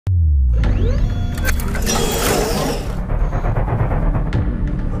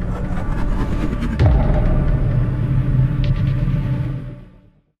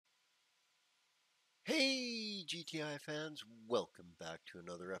TI fans, welcome back to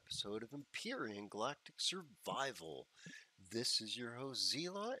another episode of Empyrion Galactic Survival. This is your host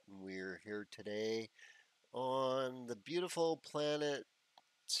Zelot, and we're here today on the beautiful planet.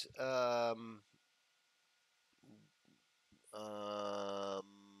 Um, um,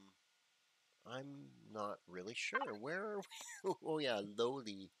 I'm not really sure. Where are we? Oh yeah,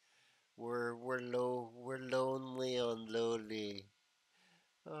 lowly. We're lonely on lowly.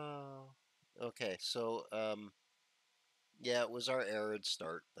 Oh, okay. Yeah, it was our Arid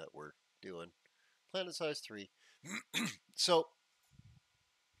start that we're doing. Planet size 3. So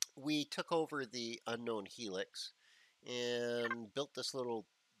we took over the unknown helix and built this little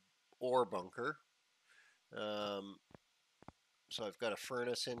ore bunker. Um, so I've got a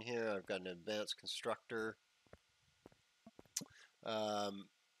furnace in here. I've got an advanced constructor. Um,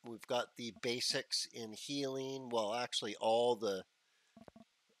 we've got the basics in healing. Well, actually, all the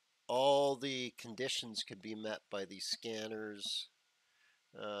conditions could be met by these scanners.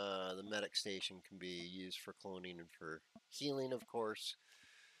 The medic station can be used for cloning and for healing, of course.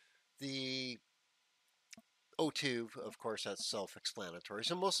 The O2, of course, that's self-explanatory.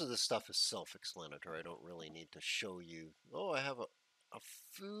 So most of this stuff is self-explanatory. I don't really need to show you, oh, I have a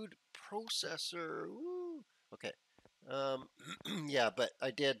food processor. Woo. Okay. Um, yeah, but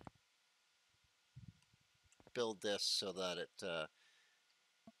I did build this so that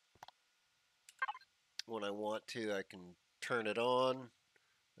when I want to, I can turn it on,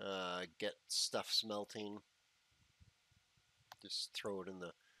 get stuff smelting, just throw it in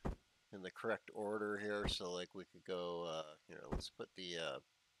the correct order here. So like we could go, let's put the,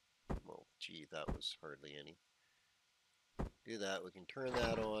 well, gee, that was hardly any. Do that, we can turn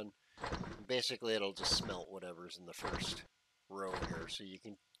that on. And basically it'll just smelt whatever's in the first row here. So you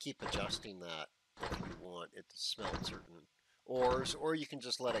can keep adjusting that if you want it to smelt certain ores, or you can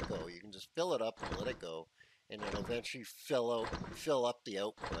just let it go. You can just fill it up and let it go, and it'll eventually fill up the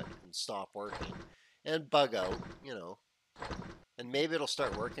output and stop working and bug out, and maybe it'll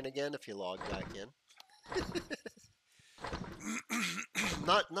start working again if you log back in.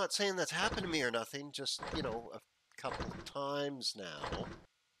 Not saying that's happened to me or nothing, just a couple times now.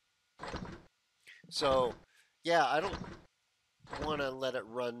 So yeah, I don't want to let it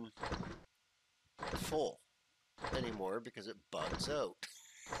run full anymore because it bugs out.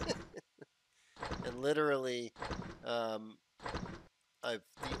 And literally, um, the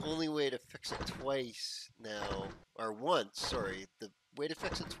only way to fix it twice now, or once, sorry, the way to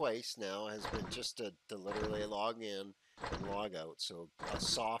fix it twice now has been just to literally log in and log out. So a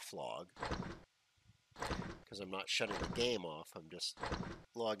soft log, because I'm not shutting the game off. I'm just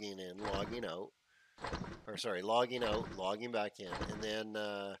logging in, logging out, or sorry, logging out, logging back in, and then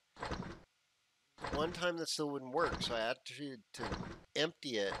one time that still wouldn't work, so I had to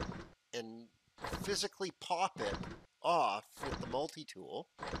empty it and physically pop it off with the multi-tool,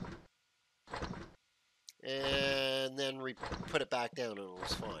 and then put it back down, and it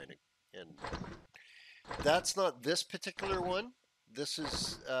was fine. And that's not this particular one. This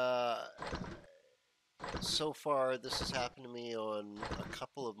is so far this has happened to me on a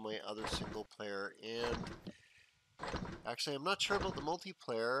couple of my other single player, and actually I'm not sure about the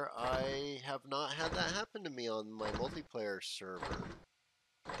multiplayer. I have not had that happen to me on my multiplayer server.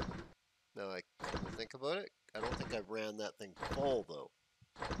 Now I come to think about it, I don't think I've ran that thing full though.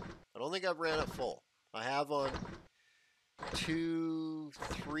 I don't think I've ran it full. I have on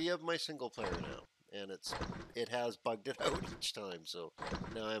 3 of my single player now, and it has bugged it out each time. So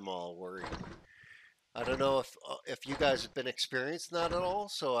now I'm all worried. I don't know if you guys have been experiencing that at all.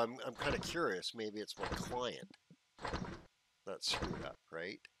 So I'm kind of curious. Maybe it's my client that's screwed up,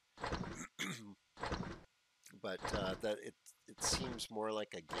 right? But that it seems more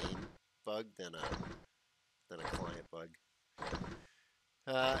like a game bug than a client bug.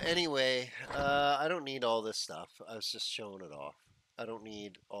 Anyway, I don't need all this stuff. I was just showing it off. I don't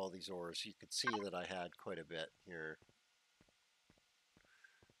need all these ores. You could see that I had quite a bit here.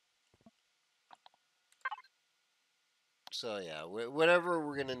 So yeah, whatever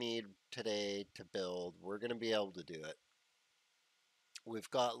we're going to need today to build, we're going to be able to do it. We've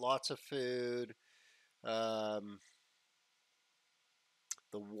got lots of food. Um,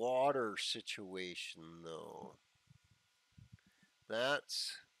 the water situation, though,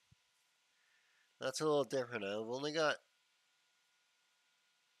 that's a little different. I've only got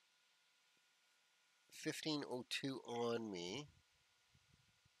 1502 on me.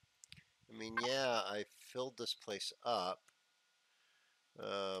 I mean, yeah, I filled this place up,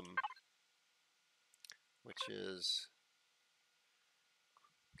 which is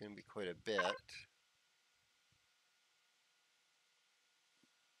going to be quite a bit.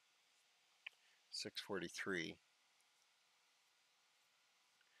 643.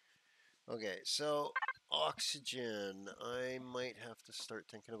 Okay, so oxygen. I might have to start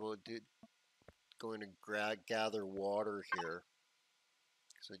thinking about going to gather water here.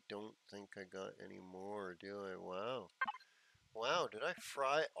 Because I don't think I got any more, do I? Wow. Wow, did I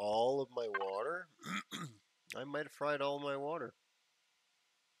fry all of my water? I might have fried all my water.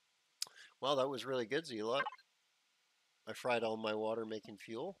 Wow, that was really good, Zelot. I fried all my water making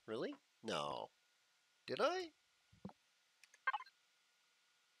fuel? Really? No. Did I?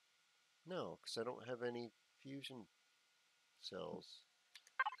 No, because I don't have any fusion cells.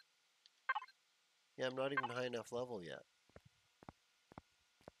 Yeah, I'm not even high enough level yet.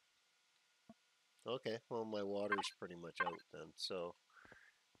 Okay, well, my water's pretty much out then, so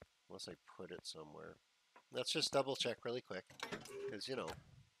unless I put it somewhere. Let's just double check really quick, because, you know,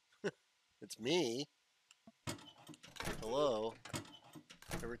 it's me. Hello.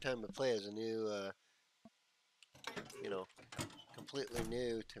 Every time I play as a new, you know, completely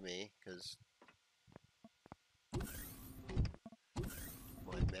new to me, because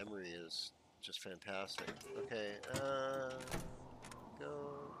my memory is just fantastic. Okay,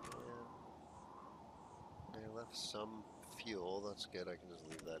 go, and I left some fuel. That's good. I can just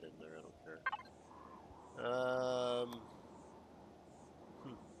leave that in there. I don't care.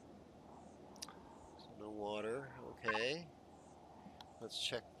 So no water. Okay. Let's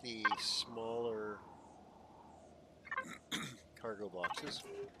check the smaller cargo boxes.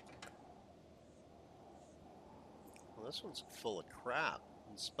 Well, this one's full of crap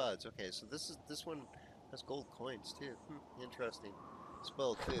and spuds. Okay, so this one has gold coins too. Interesting.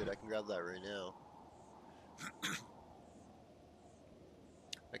 Spoiled food. I can grab that right now.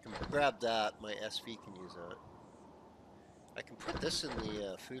 I can grab that. My SV can use that. I can put this in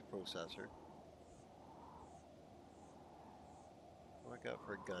the food processor. What I got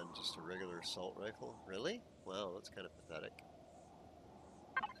for a gun? Just a regular assault rifle? Really? Wow, that's kind of pathetic.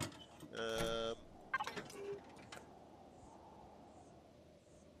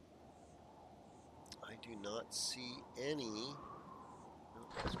 I do not see any. Oh,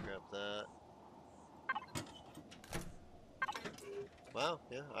 let's grab that. Wow,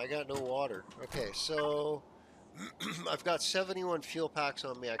 yeah, I got no water. Okay, so I've got 71 fuel packs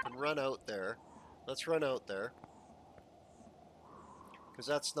on me. I can run out there. Let's run out there. Because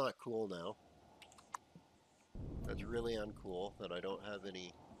that's not cool now. That's really uncool that I don't have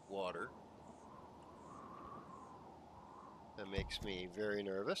any water. That makes me very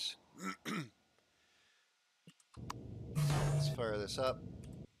nervous. Let's fire this up.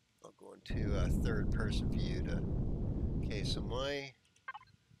 I'll go into a third person view to... Okay, so my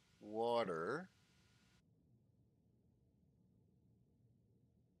water...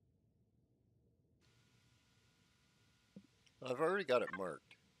 I've already got it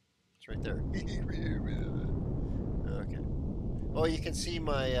marked. It's right there. Okay. Oh, you can see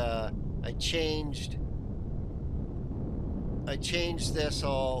my, I changed this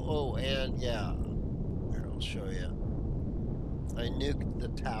all. Oh, and yeah, here, I'll show you. I nuked the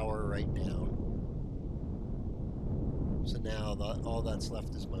tower right down. So now all that's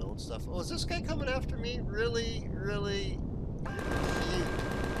left is my own stuff. Oh, is this guy coming after me? Really, really?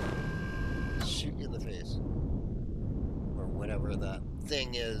 Shoot you in the face. Or whatever that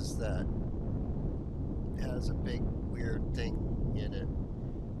thing is that has a big weird thing in it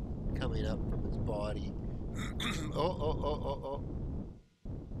coming up from its body. Oh.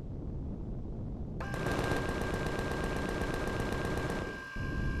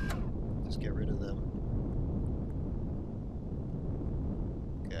 Just get rid of them.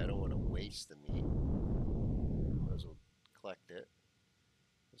 Okay, I don't want to waste the meat. Might as well collect it.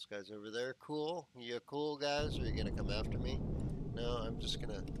 This guy's over there. Cool. You cool, guys? Or are you going to come after me? No, I'm just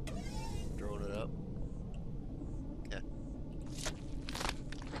going to drone it up. Okay.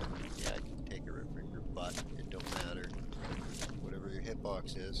 Yeah, I can take it right from your butt. It don't matter. Whatever your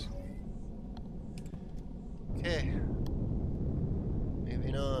hitbox is. Okay.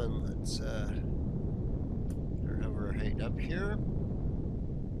 Moving on. Let's have our height up here.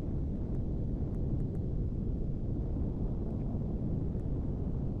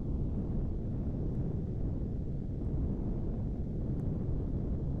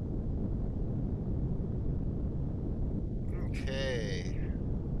 Okay.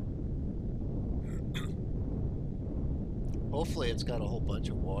 Hopefully it's got a whole bunch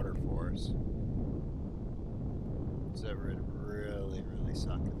of water for us. That would really, really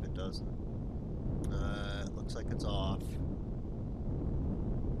suck if it doesn't. It looks like it's off.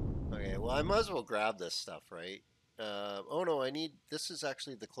 Okay, well I might as well grab this stuff, right? Oh no, this is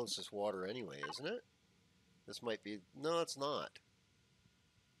actually the closest water anyway, isn't it? This might be, no it's not.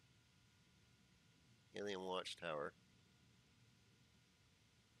 Alien Watchtower.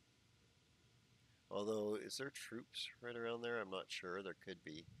 Although, is there troops right around there? I'm not sure. There could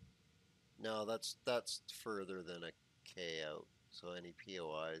be. No, that's further than a K out. So any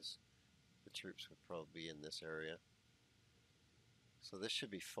POIs, the troops would probably be in this area. So this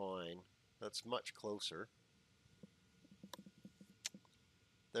should be fine. That's much closer.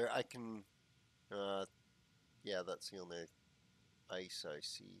 There, I can. Yeah, that's the only ice I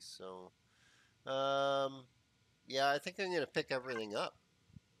see. So, yeah, I think I'm gonna pick everything up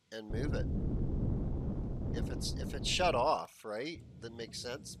and move it. If it's shut off, right? That makes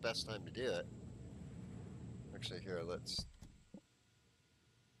sense. Best time to do it. Actually, here, let's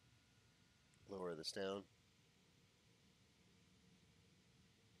lower this down.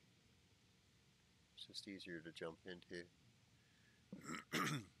 It's just easier to jump into.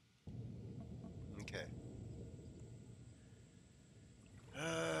 Okay.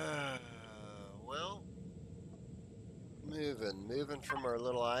 Well, moving from our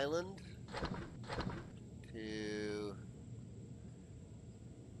little island to.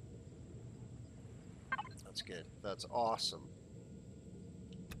 That's good. That's awesome.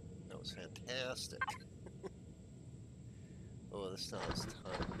 That was fantastic. Oh, this still has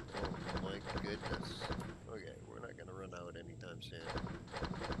time. Oh my goodness. Okay, we're not gonna run out anytime soon.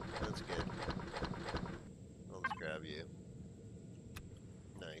 That's good. I'll just grab you.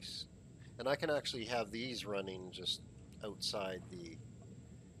 Nice. And I can actually have these running just outside the...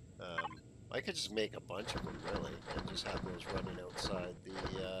 I could just make a bunch of them, really, and just have those running outside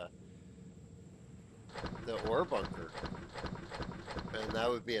the ore bunker. And that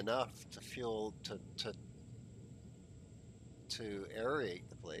would be enough to fuel, to aerate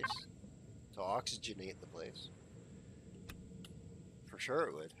the place, to oxygenate the place. For sure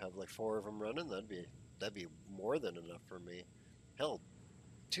it would. Have like 4 of them running, that'd be more than enough for me. Hell,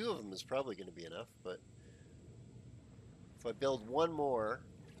 2 of them is probably going to be enough, but if I build 1 more,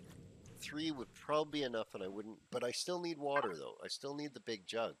 3 would probably be enough, and I wouldn't. But I still need water, though. I still need the big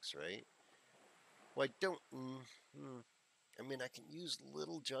jugs, right? Well, I don't. I mean, I can use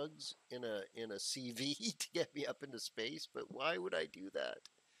little jugs in a CV to get me up into space, but why would I do that?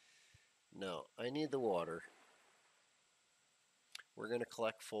 No, I need the water. We're going to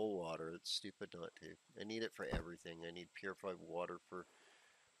collect full water. It's stupid not to. I need it for everything. I need purified water for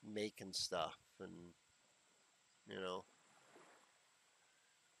making stuff and, you know.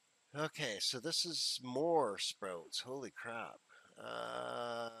 Okay, so this is more sprouts. Holy crap.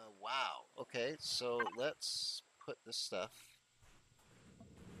 Wow. Okay, so let's put this stuff.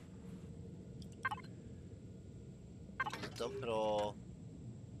 Let's dump it all.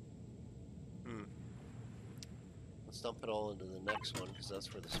 Let's dump it all into the next one, because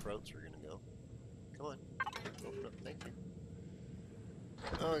that's where the sprouts are going to go. Come on. Open up. Thank you.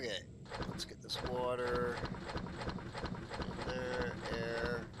 Okay. Let's get this water in there.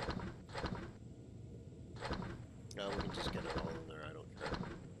 Air. No, we can just get it all in there. I don't care.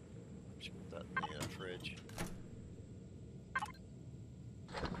 Just put that in the fridge.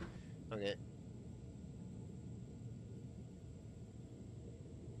 Okay.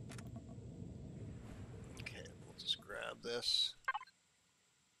 Okay, we'll just grab this.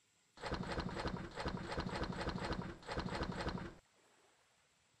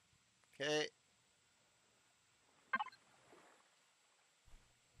 Okay.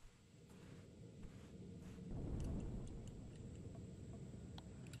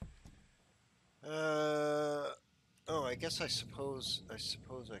 Oh, I guess I suppose I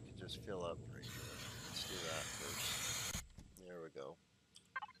could just fill up right here. Let's do that first. There we go.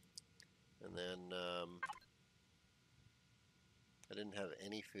 And then I didn't have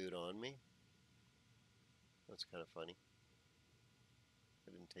any food on me. That's kind of funny.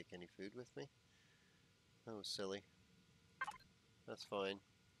 I didn't take any food with me. That was silly. That's fine.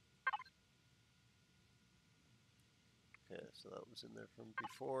 Okay, so that was in there from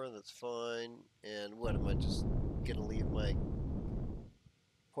before. That's fine. And what, am I just gonna leave my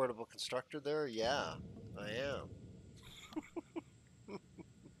portable constructor there? Yeah, I am.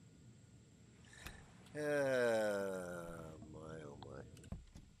 My oh my.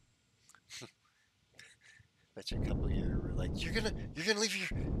 Bet you a couple of you were like, you're gonna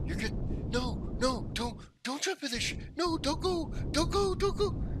leave you're good. No, don't jump in this. No, don't go.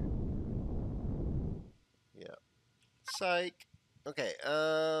 Yeah. Psych. Okay,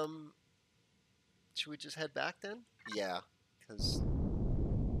 should we just head back then? Yeah, because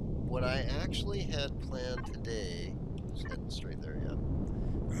what I actually had planned today, just heading straight there, yeah.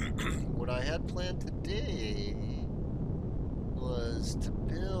 What I had planned today was to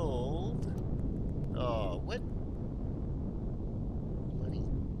build, oh, what? Bloody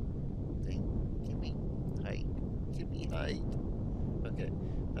thing, give me height. Okay,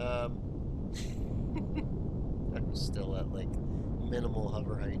 that like minimal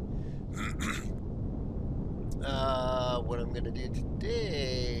hover height. What I'm gonna do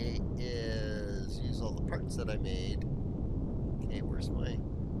today is use all the parts that I made. Okay, where's my...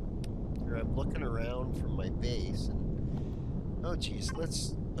 Here, I'm looking around from my base and... Oh geez,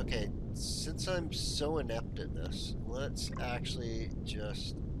 let's... Okay, since I'm so inept at this, let's actually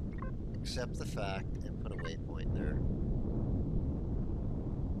just accept the fact and put a waypoint there.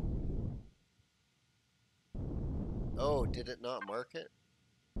 Oh, did it not mark it?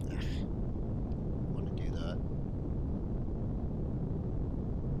 Ugh, I want to do that.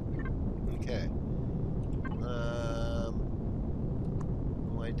 Okay.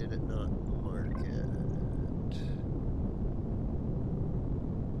 Why did it not mark it?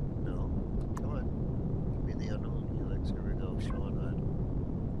 No. Come on. Give me the unknown helix. Here we go. Show on HUD.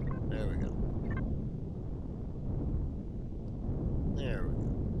 There we go. There we go.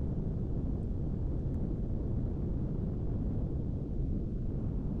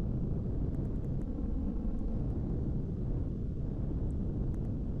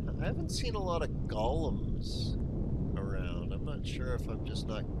 I haven't seen a lot of golems around. I'm not sure if I'm just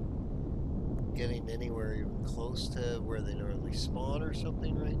not getting anywhere even close to where they normally spawn or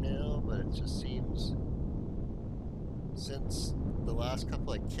something right now, but it just seems since the last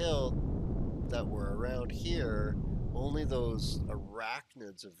couple I killed that were around here, only those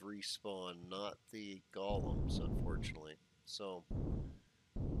arachnids have respawned, not the golems, unfortunately. So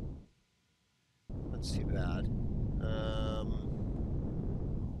that's too bad.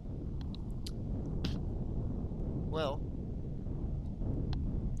 Well,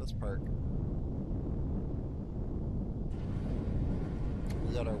 let's park.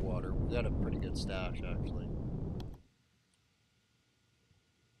 We got our water. We got a pretty good stash, actually.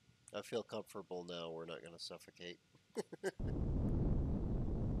 I feel comfortable now. We're not going to suffocate. I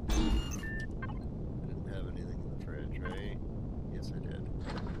didn't have anything in the fridge, right? Yes, I did.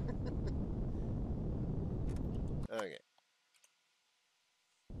 Okay.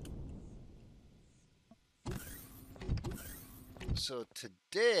 So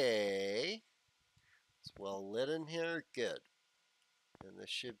today, it's well lit in here. Good. And this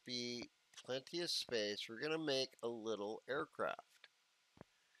should be plenty of space. We're going to make a little aircraft.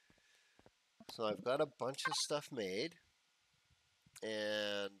 So I've got a bunch of stuff made.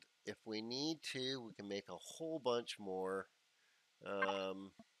 And if we need to, we can make a whole bunch more.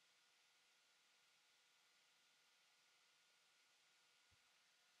 Where's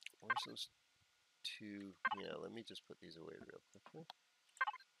those two? Yeah, let me just put these away real quickly.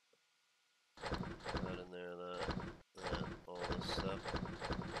 That in there, that, all this stuff.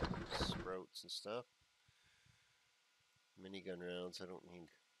 Sprouts and stuff. Minigun rounds, I don't need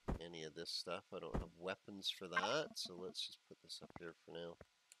any of this stuff. I don't have weapons for that, so let's just put this up here for now.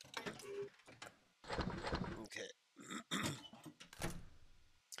 Okay.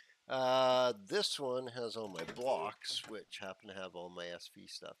 This one has all my blocks, which happen to have all my SV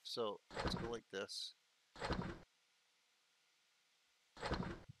stuff. So let's go like this.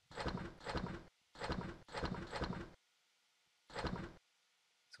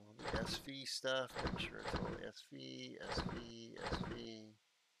 It's all the SV stuff. Make sure it's all SV, SV, SV.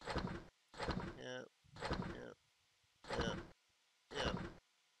 Yeah.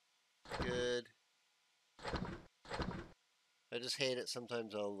 Good. I just hate it.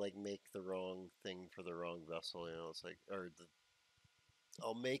 Sometimes I'll like make the wrong thing for the wrong vessel. You know, it's like,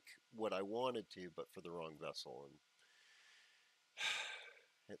 I'll make what I wanted to, but for the wrong vessel, and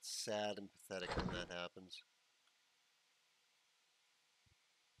it's sad and pathetic when that happens.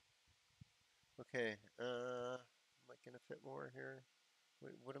 Okay, am I gonna fit more here?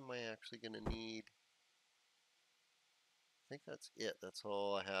 What am I actually gonna need? I think that's it. That's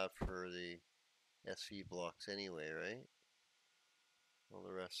all I have for the SV blocks anyway, right? All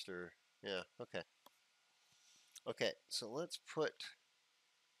the rest are, yeah, okay. Okay, so let's put,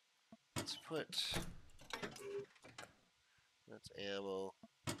 that's ammo.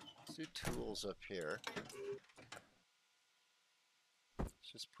 Let's do tools up here.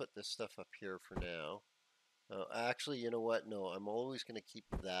 Let's just put this stuff up here for now. Actually, you know what? No, I'm always going to keep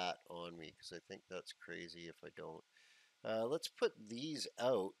that on me because I think that's crazy if I don't. Let's put these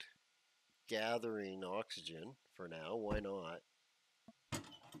out, gathering oxygen for now. Why not?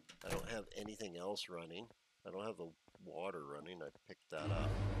 I don't have anything else running. I don't have the water running. I picked that up.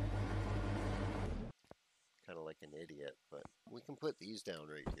 Kind of like an idiot, but we can put these down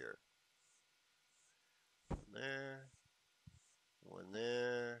right here. One there. One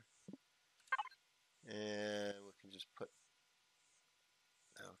there. And we can just put,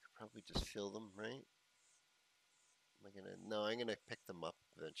 we could probably just fill them, right? No, I'm gonna pick them up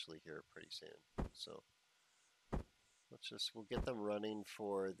eventually here pretty soon. So we'll get them running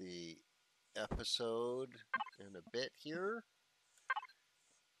for the episode in a bit here.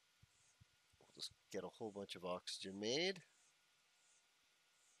 We'll just get a whole bunch of oxygen made.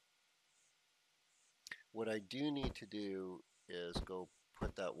 What I do need to do is go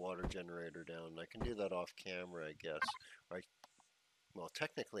put that water generator down. I can do that off camera, I guess. Well,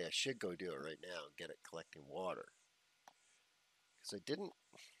 technically I should go do it right now and get it collecting water. Because I didn't,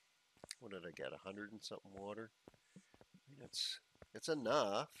 what did I get, 100 and something water? I mean, it's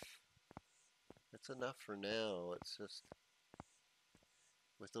enough. It's enough for now. It's just,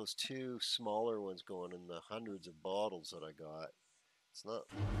 with those two smaller ones going in the hundreds of bottles that I got, it's not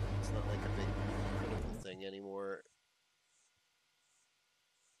like a big critical thing anymore.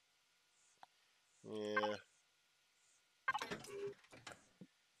 Yeah.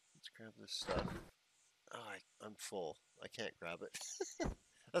 Let's grab this stuff. Oh, I'm full. I can't grab it.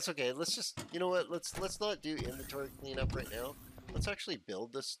 That's okay. Let's just, you know what? Let's not do inventory cleanup right now. Let's actually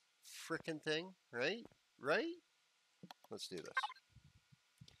build this frickin' thing, right? Right? Let's do this.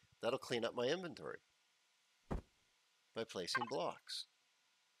 That'll clean up my inventory by placing blocks.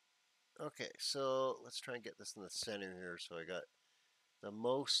 Okay, so let's try and get this in the center here so I got the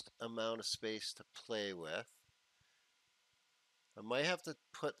most amount of space to play with. I might have to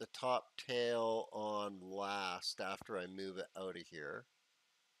put the top tail on last after I move it out of here.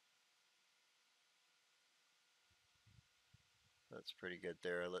 That's pretty good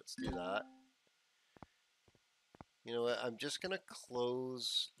there. Let's do that. You know what? I'm just going to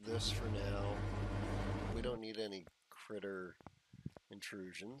close this for now. We don't need any critter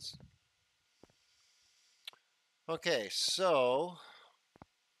intrusions. Okay, so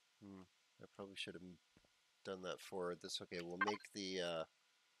I probably should have done that forward. That's okay. We'll make the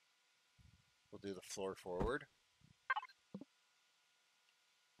we'll do the floor forward.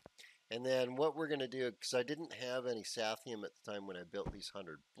 And then what we're going to do, because I didn't have any Sathium at the time when I built these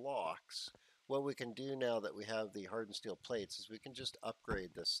 100 blocks, what we can do now that we have the hardened steel plates is we can just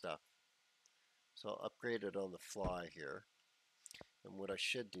upgrade this stuff. So I'll upgrade it on the fly here. And what I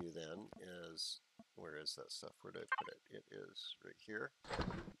should do then is, where is that stuff? Where did I put it? It is right here.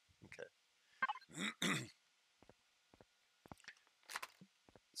 Okay.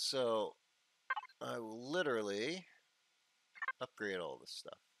 So I will literally upgrade all this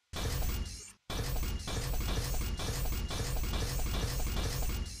stuff.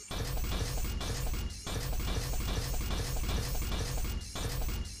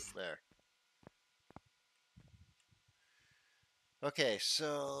 There. Okay,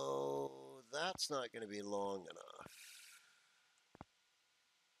 so that's not going to be long enough.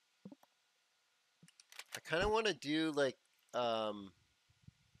 I kind of want to do like, I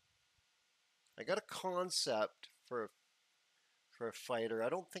got a concept for a fighter. I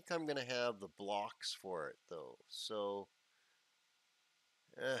don't think I'm going to have the blocks for it though. So,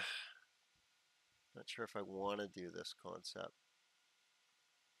 not sure if I want to do this concept.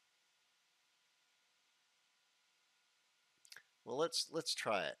 Well, let's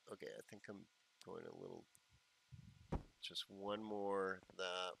try it. Okay, I think I'm going a little, just one more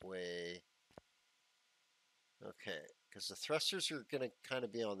that way. Okay, because the thrusters are going to kind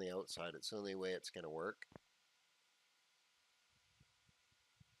of be on the outside. It's the only way it's going to work.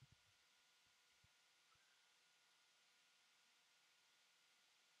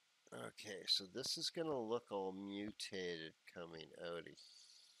 Okay, so this is going to look all mutated coming out of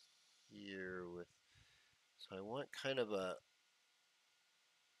here with, so I want kind of a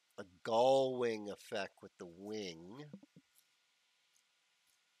gull wing effect with the wing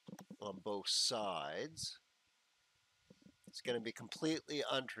on both sides. It's going to be completely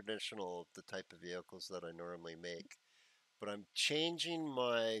untraditional of the type of vehicles that I normally make. But I'm changing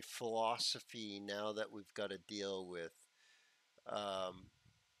my philosophy now that we've got to deal with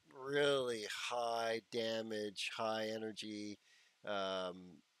really high damage, high energy,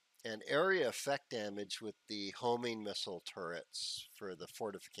 and area effect damage with the homing missile turrets for the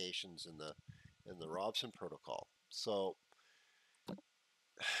fortifications in the Robson protocol. So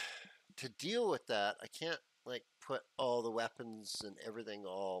to deal with that, I can't like put all the weapons and everything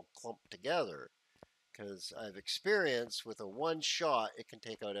all clumped together, because I've experienced with a one shot it can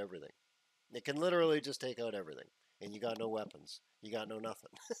take out everything. It can literally just take out everything, and you got no weapons, you got no nothing.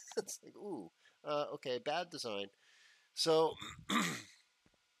 It's like, ooh, okay, bad design. So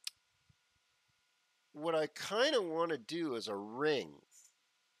what I kind of want to do is a ring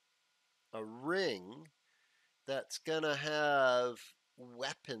that's gonna have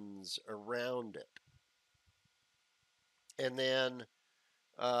weapons around it, and then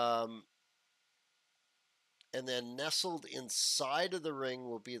nestled inside of the ring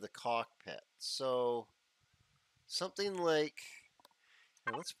will be the cockpit. So something like,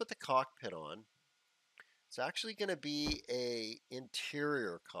 now let's put the cockpit on. It's actually going to be a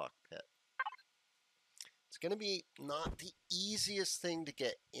interior cockpit. It's going to be not the easiest thing to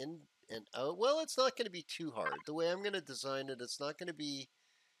get in and out. Well, it's not going to be too hard. The way I'm going to design it, it's not going to be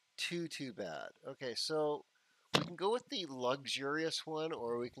too bad. Okay, so we can go with the luxurious one,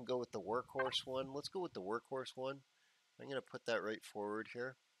 or we can go with the workhorse one. Let's go with the workhorse one. I'm going to put that right forward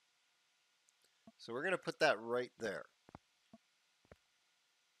here. So we're going to put that right there.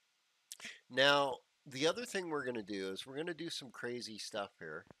 Now, the other thing we're going to do is we're going to do some crazy stuff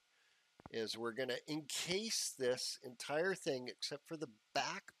here. Is we're going to encase this entire thing except for the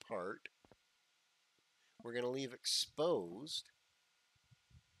back part. We're going to leave exposed.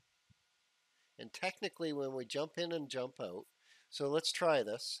 And technically when we jump in and jump out, so let's try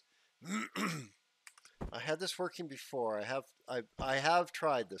this. I had this working before. I have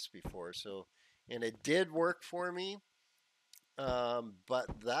tried this before, so and it did work for me. But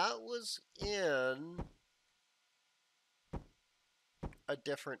that was in a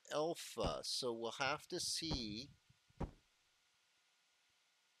different alpha, so we'll have to see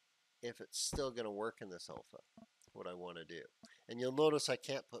if it's still going to work in this alpha. What I want to do, and you'll notice I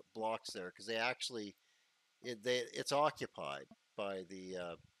can't put blocks there because they actually it's occupied by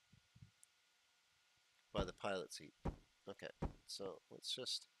the pilot seat. Okay, so let's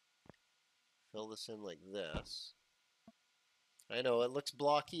just fill this in like this. I know it looks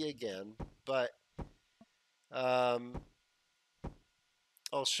blocky again, but I'll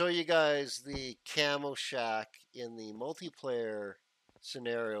show you guys the camo shack in the multiplayer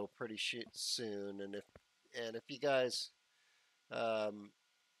scenario pretty soon, and if you guys have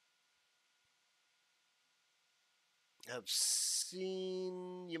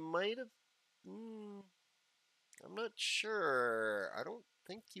seen, you might have. I'm not sure. I don't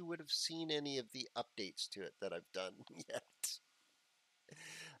think you would have seen any of the updates to it that I've done yet.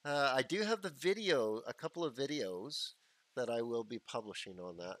 I do have the video, a couple of videos that I will be publishing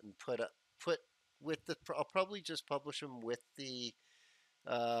on that, and put with the. I'll probably just publish them with the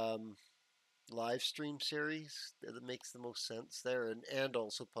live stream series that makes the most sense there, and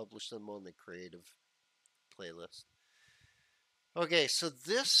also publish them on the creative playlist. Okay, so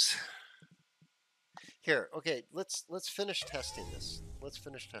this here. Okay, let's finish testing this. Let's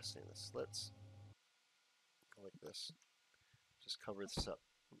finish testing this. Let's go like this. Just cover this up.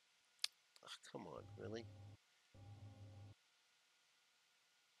 Oh, come on, really?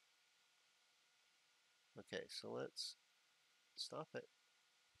 Okay, so let's stop it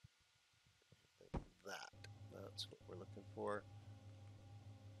like that. That's what we're looking for.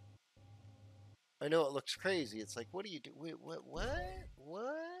 I know it looks crazy. It's like, what do you do? Wait, what?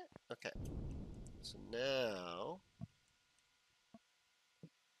 Okay, so now,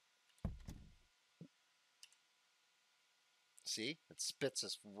 see, it spits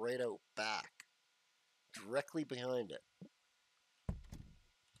us right out back, directly behind it.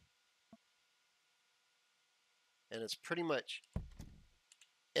 And it's pretty much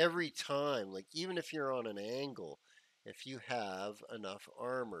every time, like even if you're on an angle, if you have enough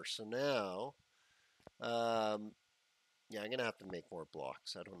armor. So now, yeah, I'm gonna have to make more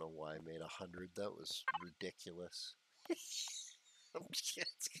blocks. I don't know why I made 100. That was ridiculous. I'm just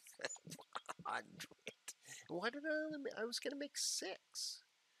 100. Why did I only make, I was gonna make 6.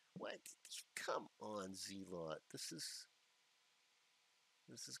 What? Come on, Z-Lot. This is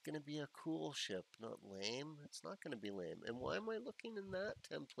gonna be a cool ship, not lame. It's not gonna be lame. And why am I looking in that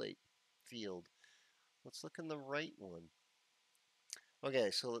template field? Let's look in the right one.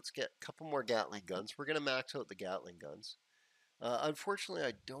 Okay, so let's get a couple more Gatling guns. We're gonna max out the Gatling guns. Unfortunately,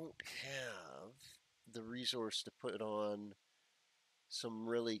 I don't have the resource to put on some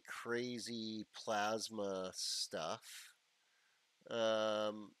really crazy plasma stuff,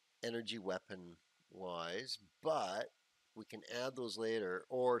 energy weapon wise, but we can add those later,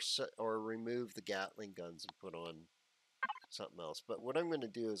 or remove the Gatling guns and put on something else. But what I'm going to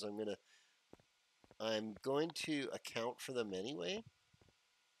do is I'm going to account for them anyway.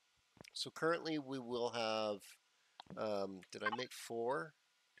 So currently we will have. Did I make 4?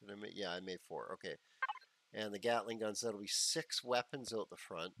 Did I make? Yeah, I made 4. Okay. And the Gatling guns, that'll be 6 weapons out the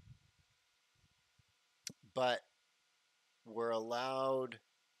front. But we're allowed.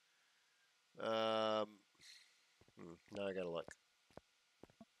 Now I gotta look.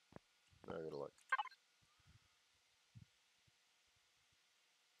 Now I gotta look.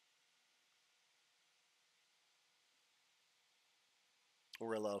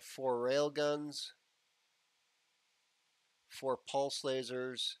 We're allowed 4 rail guns, 4 pulse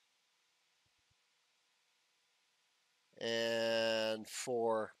lasers, and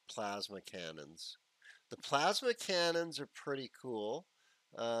 4 plasma cannons. The plasma cannons are pretty cool.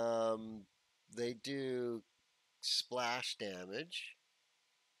 They do splash damage.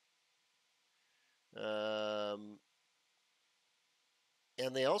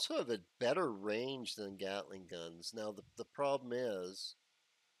 And they also have a better range than Gatling guns. Now, the problem is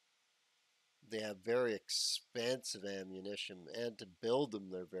they have very expensive ammunition, and to build them,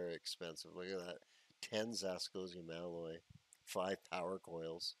 they're very expensive. Look at that 10 Zascosium alloy, 5 power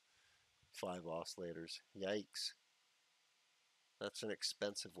coils, 5 oscillators. Yikes. That's an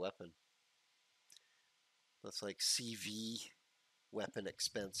expensive weapon. That's like CV weapon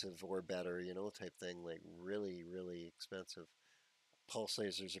expensive or better, you know, type thing. Like really, really expensive. Pulse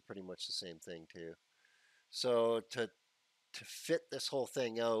lasers are pretty much the same thing too. So to fit this whole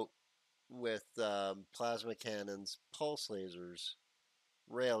thing out with plasma cannons, pulse lasers,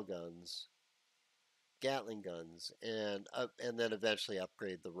 rail guns, Gatling guns, and then eventually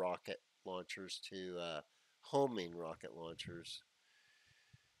upgrade the rocket launchers to homing rocket launchers,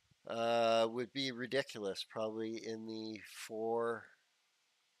 would be ridiculous. Probably in the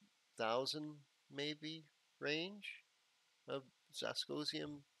 4,000 maybe range of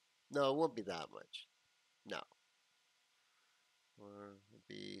Zascosium. No, it won't be that much. No, or it'd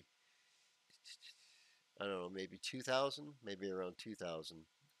be, I don't know, maybe 2,000, maybe around 2,000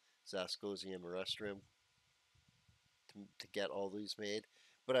 Zascosium Arrestrium to get all these made.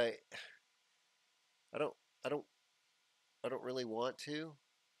 But I don't, I don't, I don't really want to.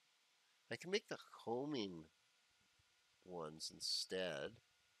 I can make the homing ones instead.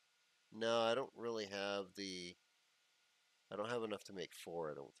 No, I don't really have the. I don't have enough to make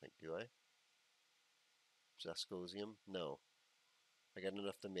 4. I don't think. Do I? Zascosium? No. I got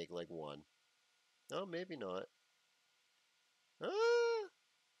enough to make like 1. No, maybe not. Ah!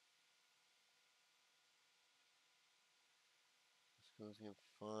 Zascosium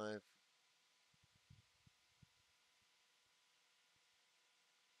 5.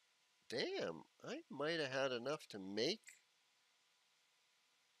 Damn, I might have had enough to make.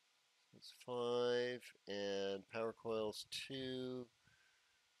 It's 5 and power coils 2.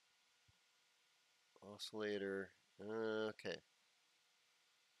 Oscillator. Okay.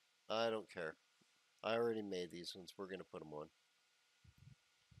 I don't care. I already made these ones. We're going to put them on.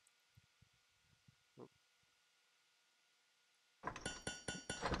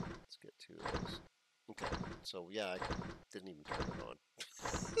 Let's get 2 of those. Okay. So, yeah, I didn't even turn it on.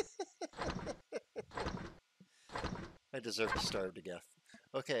 I deserve to starve to death.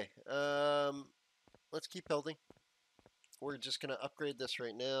 Okay. Let's keep building. We're just going to upgrade this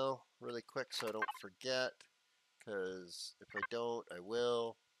right now really quick so I don't forget. Because if I don't, I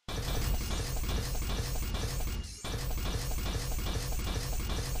will.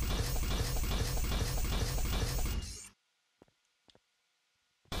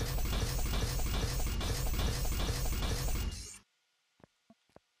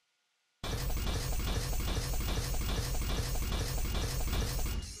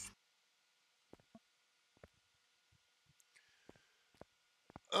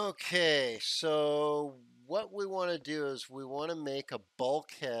 Okay, so what we want to do is we want to make a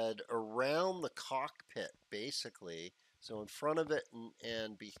bulkhead around the cockpit, basically. So in front of it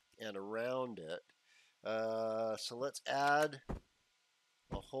and around it. So let's add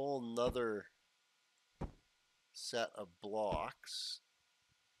a whole nother set of blocks.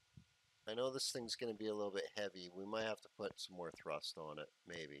 I know this thing's going to be a little bit heavy. We might have to put some more thrust on it,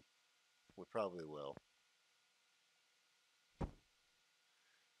 maybe. We probably will.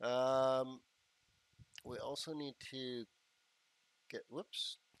 We also need to get,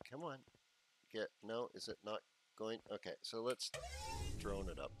 whoops, come on. No, is it not going? Okay, so let's drone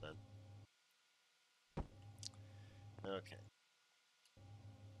it up then. Okay.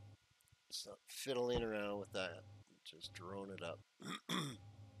 Stop fiddling around with that. Just drone it up.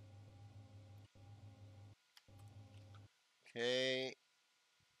 Okay.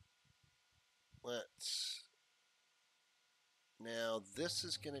 Let's. Now, this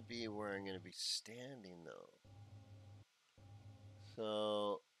is going to be where I'm going to be standing, though.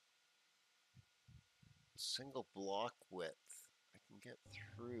 So, single block width. I can get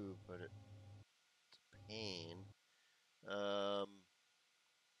through, but it's a pain.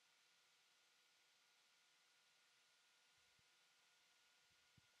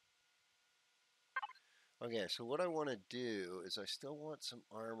 Okay, so what I want to do is I still want some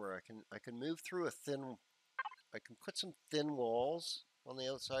armor. I can move through a thin. I can put some thin walls on the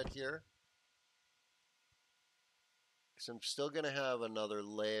outside here. Because I'm still going to have another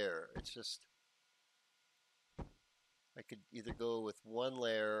layer. It's just, I could either go with one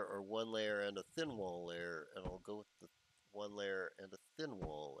layer or one layer and a thin wall layer, and I'll go with the one layer and a thin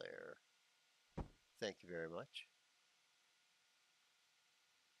wall layer. Thank you very much.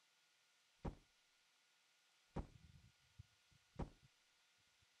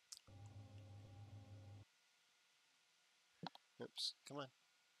 Oops, come on.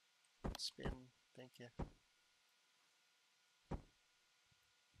 Spin, thank you.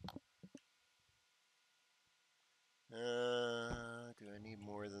 Do I need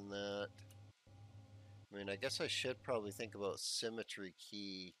more than that? I mean, I guess I should probably think about symmetry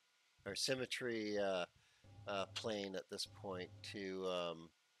key or symmetry plane at this point to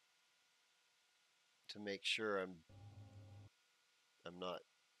make sure I'm not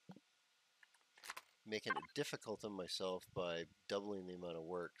making it difficult on myself by doubling the amount of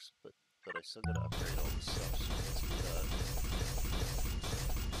works, but I still gotta upgrade all this stuff, so let's do that.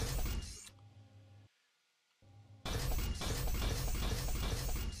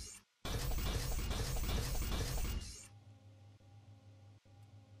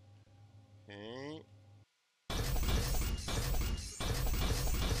 Okay.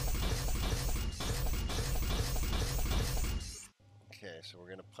 Okay, so we're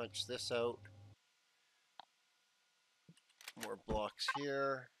gonna punch this out. More blocks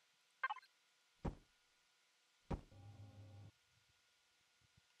here. So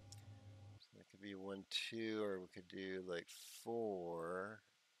that could be 1, 2, or we could do like 4.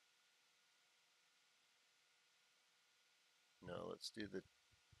 No, let's do the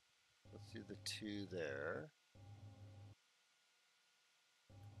 2 there.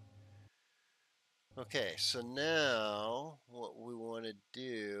 Okay, so now what we want to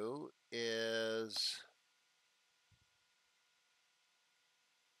do is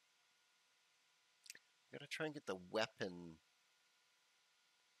we gotta try and get the weapon.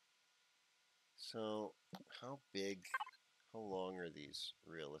 So how big, how long are these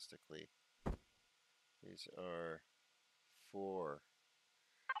realistically? These are 4.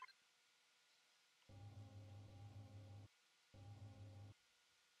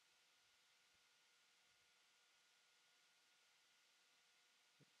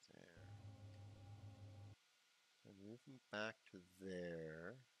 There. So move them back to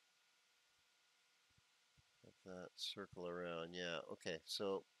there. Have that circle around. Yeah, okay,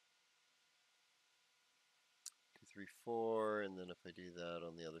 so 2, 3, 4, and then if I do that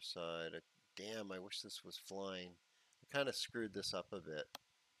on the other side, damn, I wish this was flying. I kind of screwed this up a bit.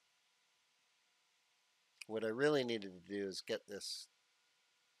 What I really needed to do is get this.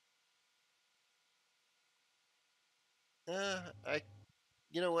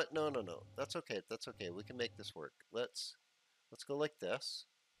 You know what? No, no, no. That's okay. That's okay. We can make this work. Let's go like this.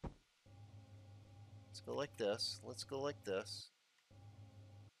 Let's go like this. Let's go like this.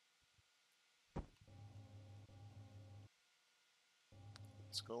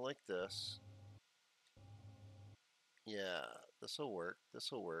 Let's go like this. Yeah, this will work.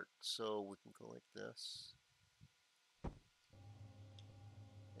 This will work. So we can go like this.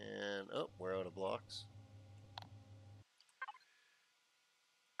 And, oh, we're out of blocks.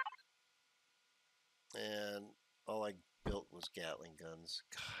 And all I built was Gatling guns.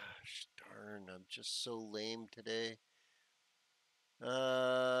 Gosh darn, I'm just so lame today.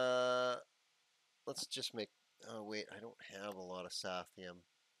 Let's just make, oh wait, I don't have a lot of Sathium.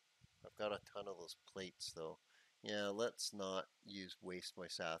 I've got a ton of those plates though. Yeah, let's not waste my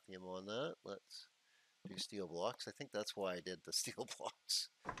Sathium on that. Let's do steel blocks. I think that's why I did the steel blocks.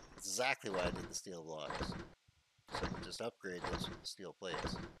 That's exactly why I did the steel blocks. So I can just upgrade those with the steel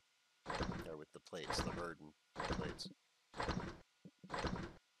plates. Or with the plates, the hardened plates.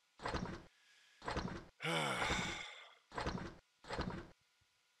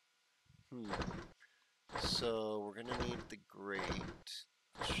 So we're gonna need the grate,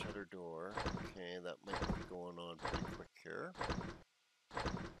 shutter door. Okay, that might be going on pretty quick here.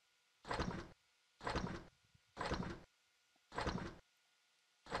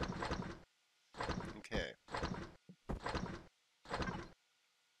 Okay.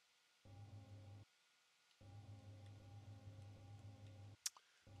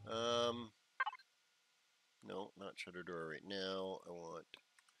 No, not shutter door right now. I want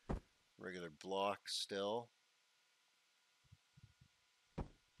regular blocks still.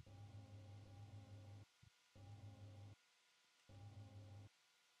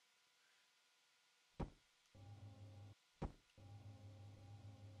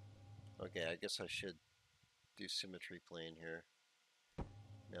 Okay, I guess I should do symmetry plane here.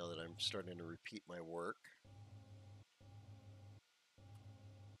 Now that I'm starting to repeat my work.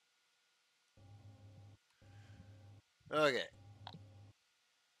 Okay.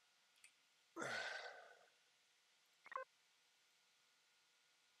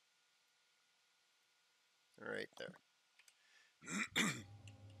 Right there.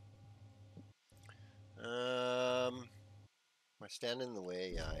 stand in the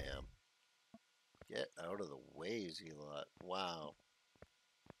way? Yeah, I am. Get out of the way, Z-Lot. Wow.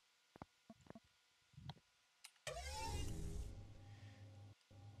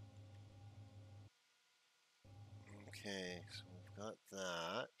 Okay, so we've got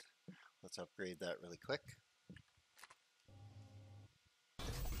that. Let's upgrade that really quick.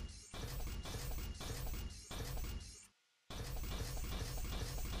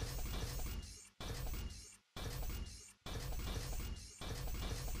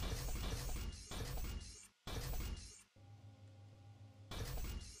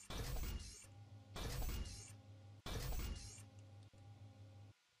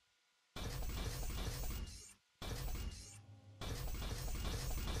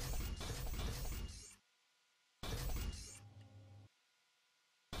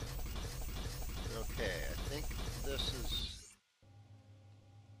 Okay, I think this is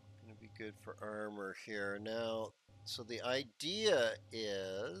going to be good for armor here. Now, so the idea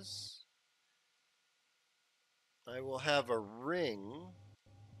is I will have a ring.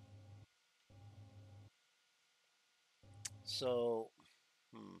 So,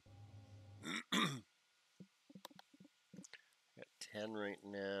 got 10 right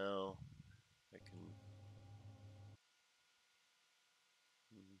now. I can.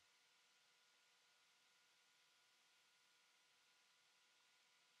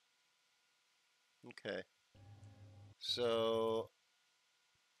 Okay. So,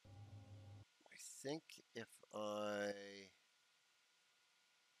 I think if I.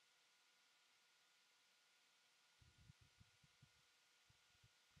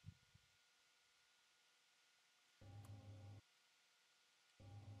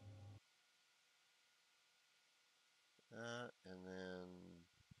 And then.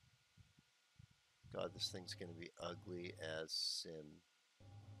 God, this thing's going to be ugly as sin.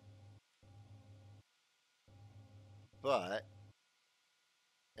 But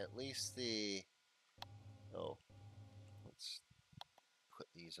at least the. Oh, let's put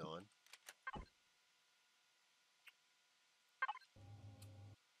these on.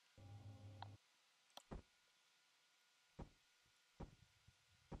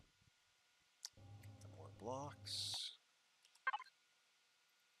 Get the more blocks.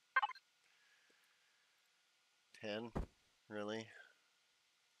 10? Really?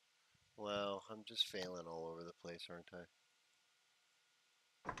 Wow, I'm just failing all over the place, aren't I?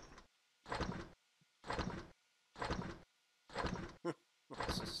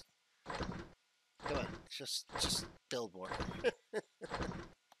 Just, come on, just build more.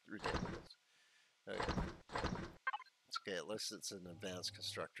 Ridiculous. Okay. It's okay, at least it's an advanced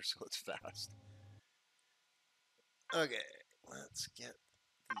constructor, so it's fast. Okay, let's get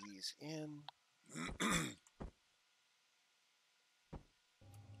these in.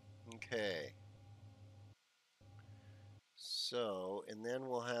 Okay. So, and then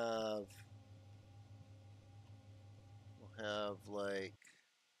we'll have like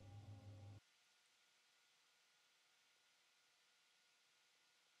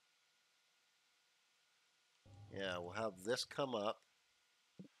yeah, we'll have this come up.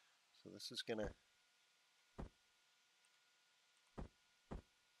 So this is gonna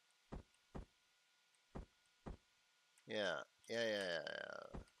yeah, yeah.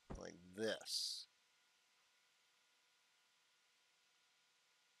 Like this.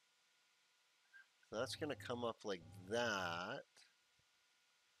 So that's gonna come up like that.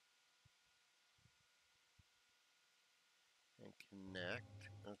 And connect.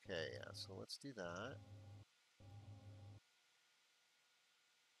 Okay, yeah, so let's do that.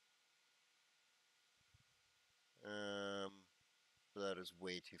 Um, that is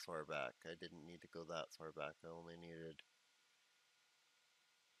way too far back. I didn't need to go that far back. I only needed.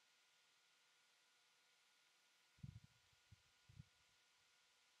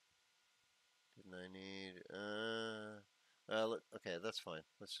 Didn't I need? Okay, that's fine.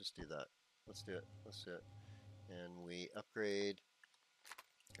 Let's just do that. Let's do it. Let's do it. And we upgrade.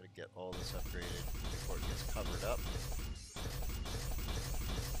 Gotta get all this upgraded before it gets covered up.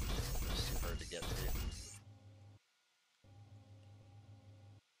 That's too hard to get to.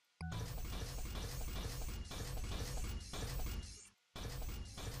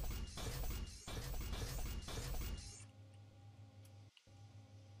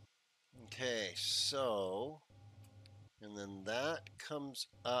 Okay, so, and then that comes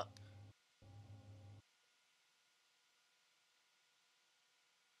up.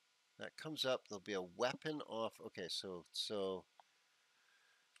 That comes up. There'll be a weapon off. Okay, so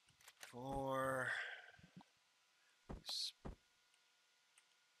for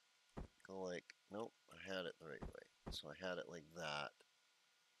go like nope. I had it the right way. So I had it like that.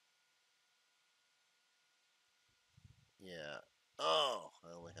 Yeah.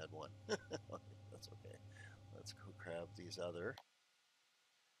 one. That's okay. Let's go grab these other.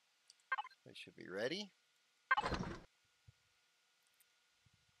 They should be ready.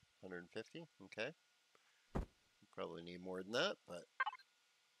 150, okay. Probably need more than that, but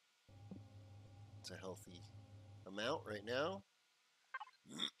it's a healthy amount right now.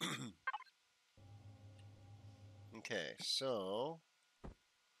 Okay, so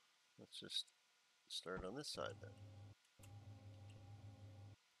let's just start on this side then.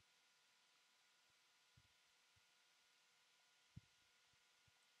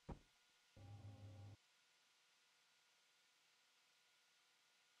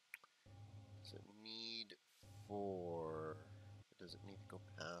 Does it need 4? Does it need to go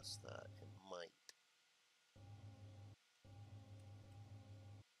past that? It might.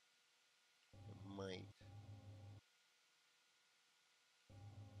 It might.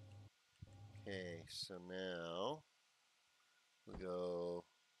 Okay, so now we go.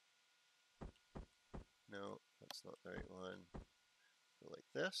 No, that's not the right one. Go like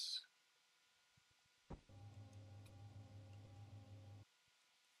this.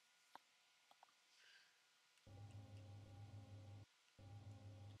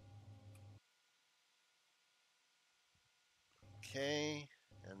 Okay,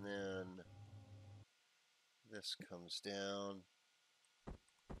 and then this comes down.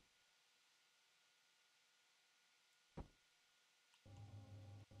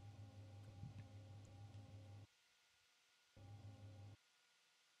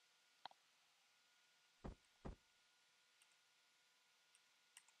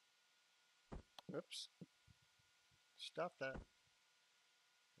 Oops. Stop that.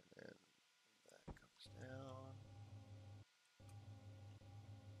 And then that comes down.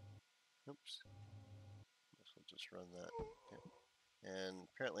 Oops. Guess we'll just run that. Yeah. And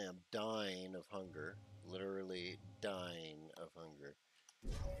apparently I'm dying of hunger. Literally dying of hunger.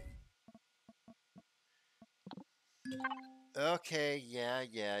 Okay, yeah. I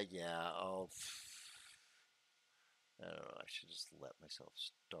don't know, I should just let myself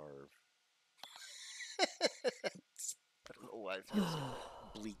starve. I don't know why I feel so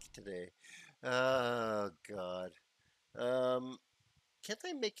bleak today. Oh, God. Can't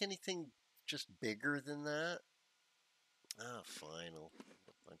I make anything just bigger than that? Oh, fine. I'll have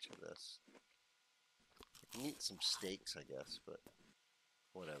a bunch of this. I can eat some steaks, I guess, but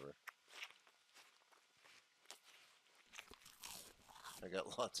whatever. I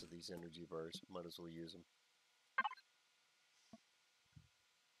got lots of these energy bars. Might as well use them.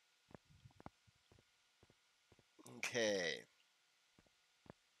 Okay.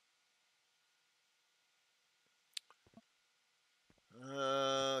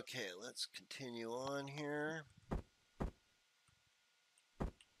 Okay, let's continue on here.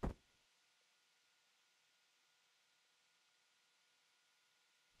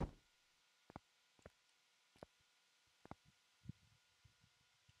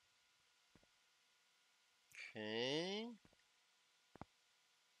 Okay.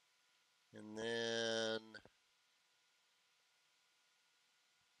 And then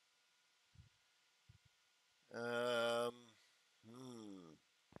um hmm.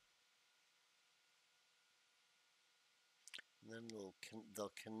 And then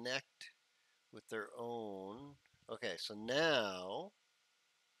they'll connect with their own. Okay, so now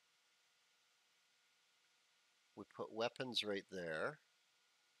we put weapons right there.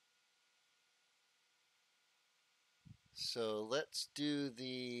 So let's do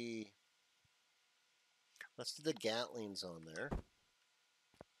the Gatlings on there.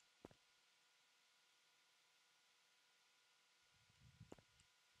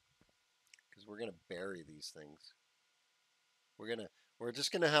 Because we're gonna bury these things. We're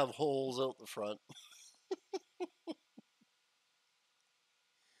just gonna have holes out the front.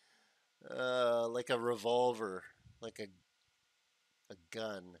 Like a revolver, like a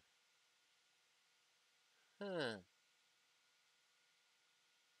gun. Huh.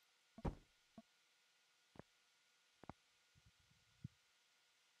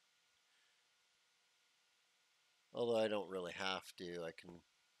 Although I don't really have to, I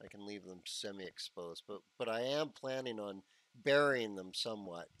can leave them semi-exposed. But I am planning on burying them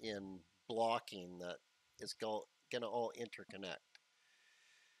somewhat in blocking that is gonna all interconnect.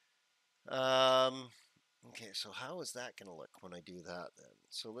 Um, okay, so how is that gonna look when I do that then?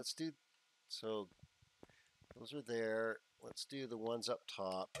 So let's do so those are there. Let's do the ones up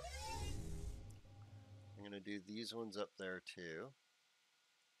top. I'm gonna do these ones up there too.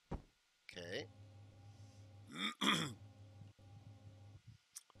 Okay.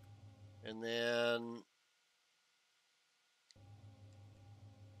 And then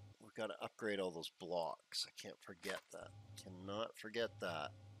we've got to upgrade all those blocks. I can't forget that. Cannot forget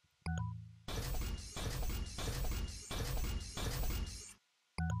that.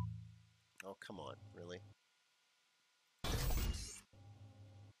 come on, really?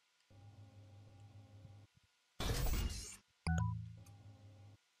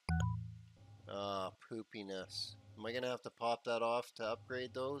 Ah, poopiness. Am I gonna have to pop that off to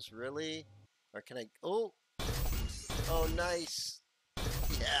upgrade those? Really? Or can I? Oh, oh, nice.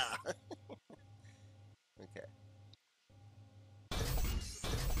 Yeah. Okay.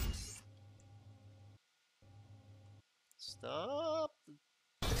 Stop.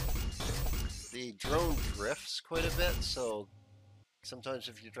 The drone drifts quite a bit, so sometimes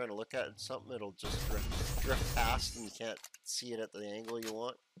if you're trying to look at something, it'll just drift past and you can't see it at the angle you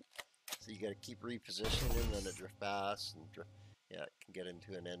want. So you got to keep repositioning and then it drift past and drift. Yeah, it can get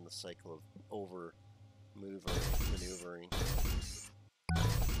into an endless cycle of over maneuvering.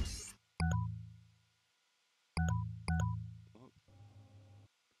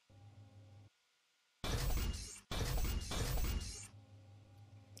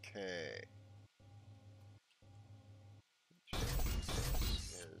 Okay.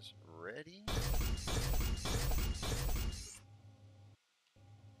 This is ready.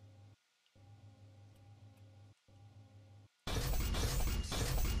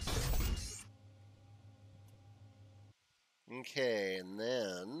 Okay, and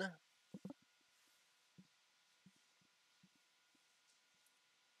then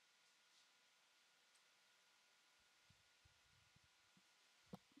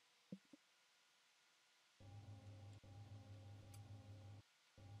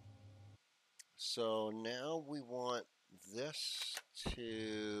so now we want this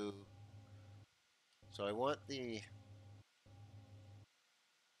to, so I want the,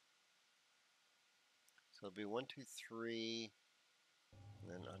 so it'll be 1, 2, 3,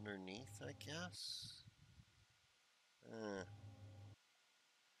 and then underneath, I guess.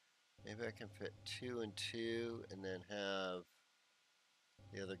 Maybe I can fit 2 and 2, and then have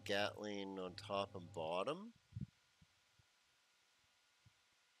the other Gatling on top and bottom.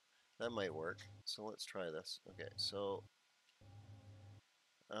 That might work. So let's try this. Okay, so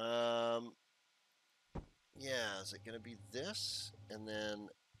yeah, is it gonna be this and then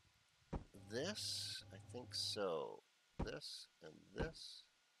this? I think so. This and this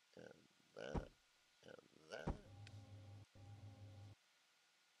and that and that, that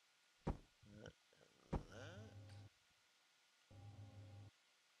and that.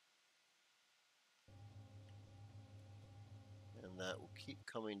 And that will keep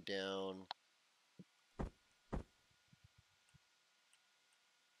coming down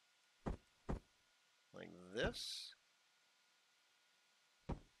like this.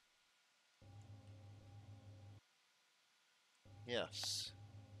 Yes.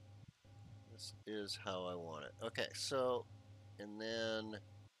 This is how I want it. Okay, so, and then,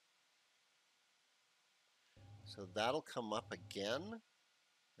 so that'll come up again,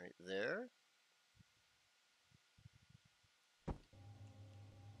 right there.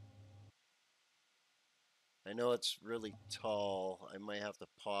 I know it's really tall. I might have to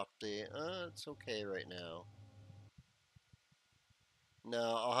pop the, it's okay right now. No,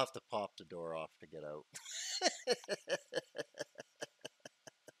 I'll have to pop the door off to get out.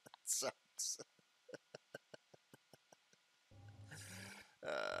 Sucks.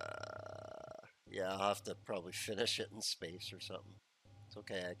 Yeah, I'll have to probably finish it in space or something. It's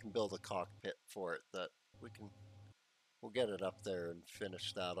okay. I can build a cockpit for it that we can. We'll get it up there and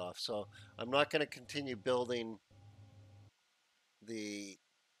finish that off. So I'm not going to continue building the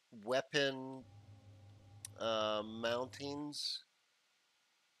weapon mountings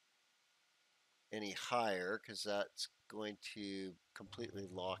any higher because that's going to completely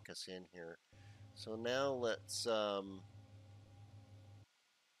lock us in here. So now let's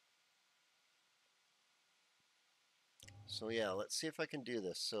so yeah, let's see if I can do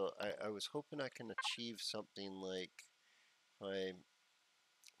this. So I was hoping I can achieve something like I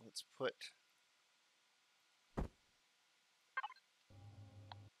let's put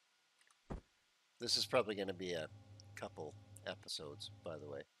this is probably going to be a couple episodes, by the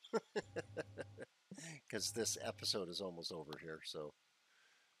way, because this episode is almost over here. So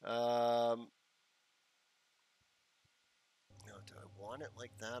now, do I want it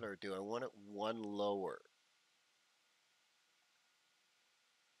like that or do I want it one lower?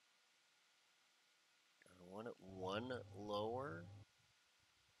 I want it one lower.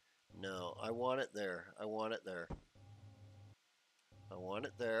 No, I want it there. I want it there. I want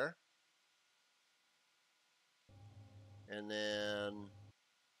it there. And then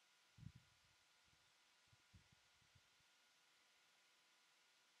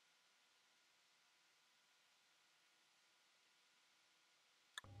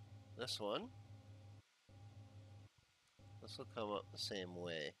this one. This will come up the same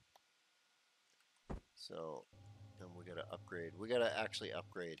way. So, and we gotta upgrade. We gotta actually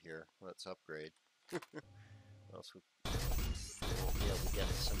upgrade here. Let's upgrade. Or else we won't be able to get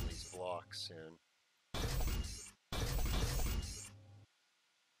some of these blocks soon.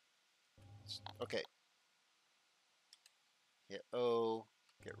 Okay. Hit O.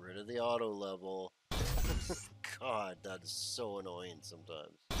 Get rid of the auto level. God, that is so annoying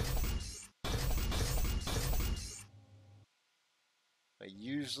sometimes. I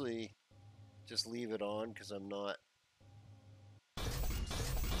usually just leave it on because I'm not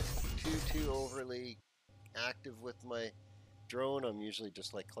too overly active with my drone. I'm usually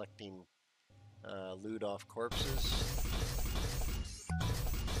just like collecting loot off corpses.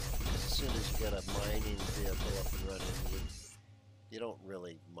 As soon as you get a mining vehicle up and running, you don't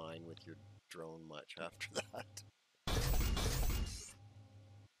really mine with your drone much after that.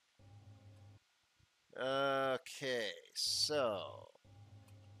 Okay, so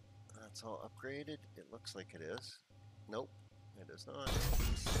that's all upgraded. It looks like it is. Nope, it is not.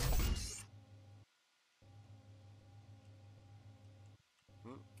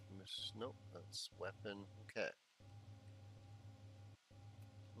 Nope, that's weapon. Okay.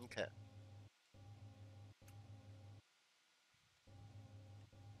 Okay.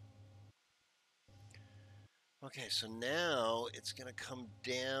 Okay, so now it's gonna come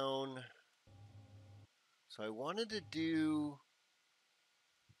down. So I wanted to do.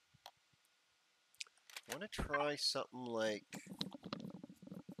 I want to try something like.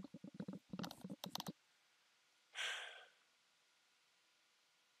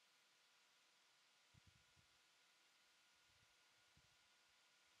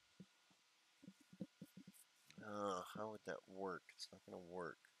 How would that work? It's not gonna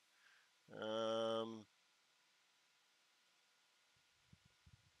work. Um.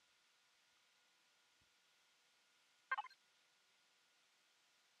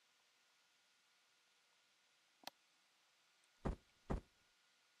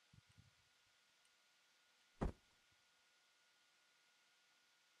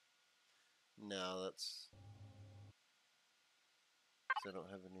 No, that's. 'Cause I don't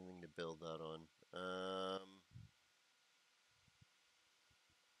have anything to build that on.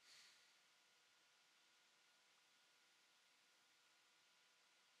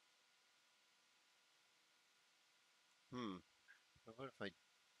 Hmm. What if I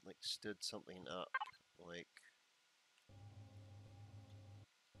like stood something up, like?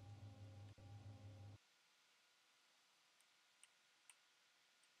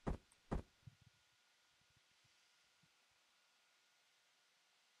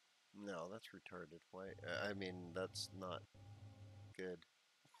 No, that's retarded. Why? I mean, that's not good.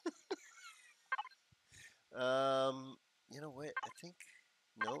 You know what? I think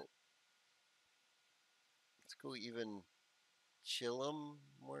no. Let's go even chill 'em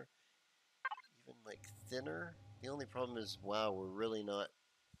more, even like thinner. The only problem is, wow, we're really not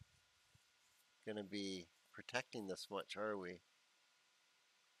gonna be protecting this much, are we?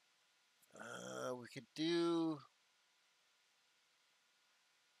 We could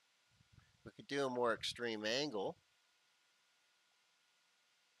do a more extreme angle,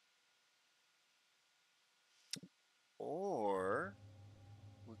 or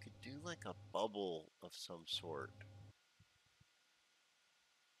we could do like a bubble of some sort.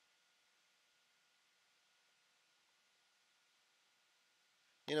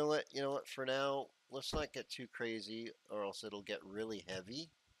 You know what? You know what? For now, let's not get too crazy, or else it'll get really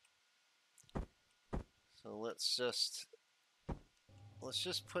heavy. So let's just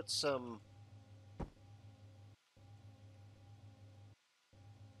put some.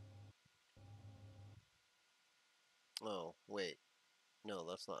 Oh, wait. No,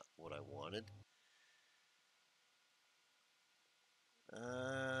 that's not what I wanted.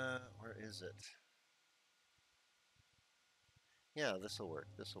 Where is it? Yeah, this will work.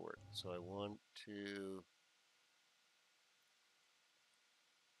 This will work. So I want to.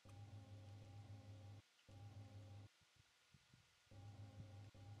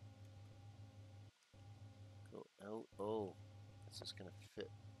 Go out. Oh, this is gonna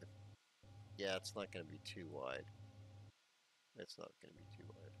fit. Yeah, it's not gonna be too wide. It's not gonna be too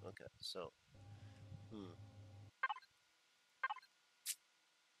wide. Okay, so, we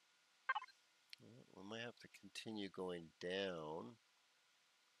might have to continue going down.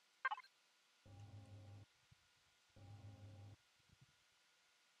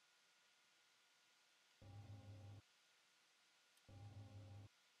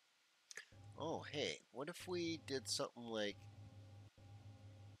 Oh, hey, what if we did something like.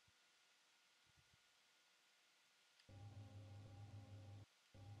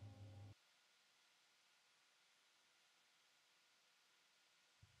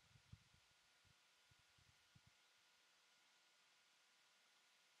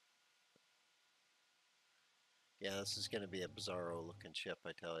 Yeah, this is going to be a bizarro looking ship,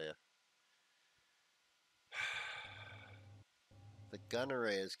 I tell you. The gun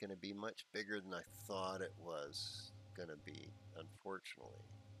array is going to be much bigger than I thought it was going to be, unfortunately.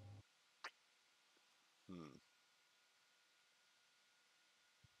 Hmm.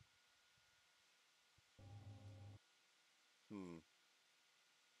 Hmm.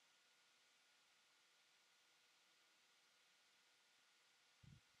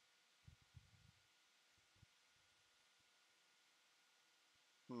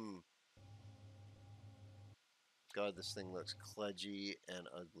 Hmm. God, this thing looks kludgy and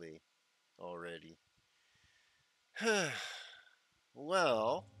ugly already.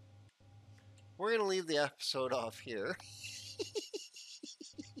 Well, we're going to leave the episode off here.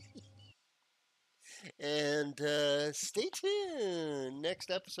 And stay tuned. Next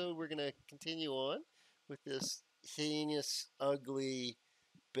episode, we're going to continue on with this heinous, ugly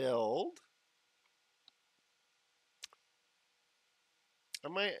build. I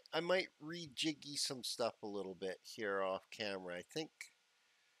might rejiggy some stuff a little bit here off camera. I think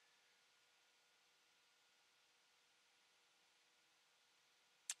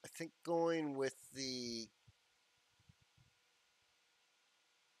going with the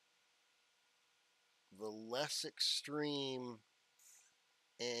less extreme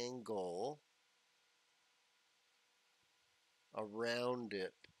angle around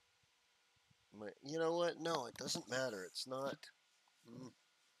it. You know what? No, it doesn't matter. It's not. mm,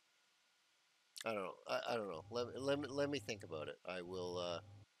 I don't know. I don't know. Let me think about it. I will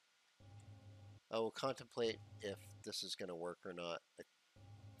contemplate if this is going to work or not. I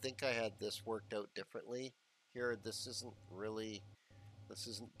think I had this worked out differently here. This isn't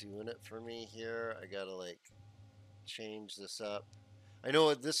doing it for me here. I gotta like change this up. I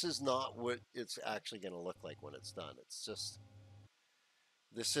know this is not what it's actually going to look like when it's done. It's just,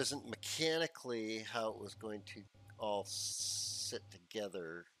 this isn't mechanically how it was going to all sit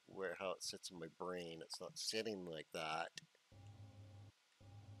together, where how it sits in my brain. It's not sitting like that.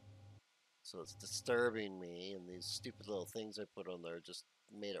 So it's disturbing me, and these stupid little things I put on there just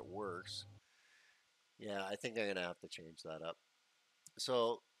made it worse. Yeah, I think I'm gonna have to change that up.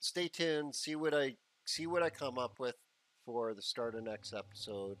 So stay tuned, see what I come up with for the start of next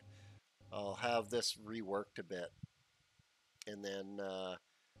episode. I'll have this reworked a bit, and then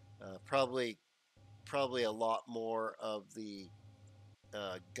probably a lot more of the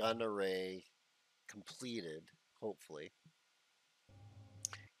gun array completed, hopefully,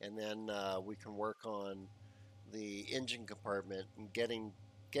 and then we can work on the engine compartment and getting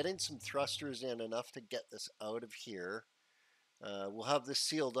some thrusters in enough to get this out of here. We'll have this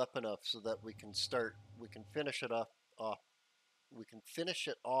sealed up enough so that we can finish it off we can finish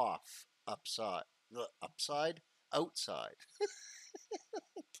it off outside.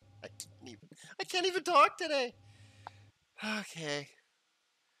 I can't even I can't even talk today. Okay,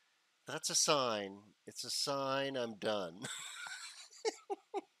 that's a sign. It's a sign I'm done.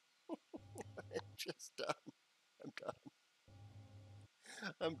 I'm just done. I'm done.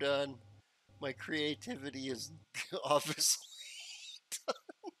 I'm done. My creativity is obviously.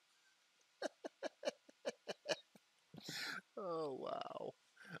 Oh wow.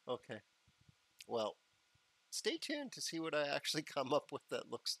 Okay. Well, stay tuned to see what I actually come up with that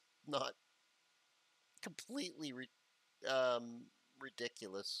looks not completely um,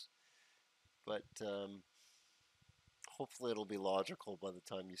 ridiculous, but hopefully it'll be logical by the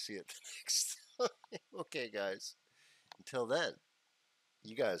time you see it next time. Okay, guys. Until then,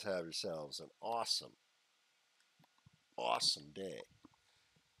 you guys have yourselves an awesome, awesome day.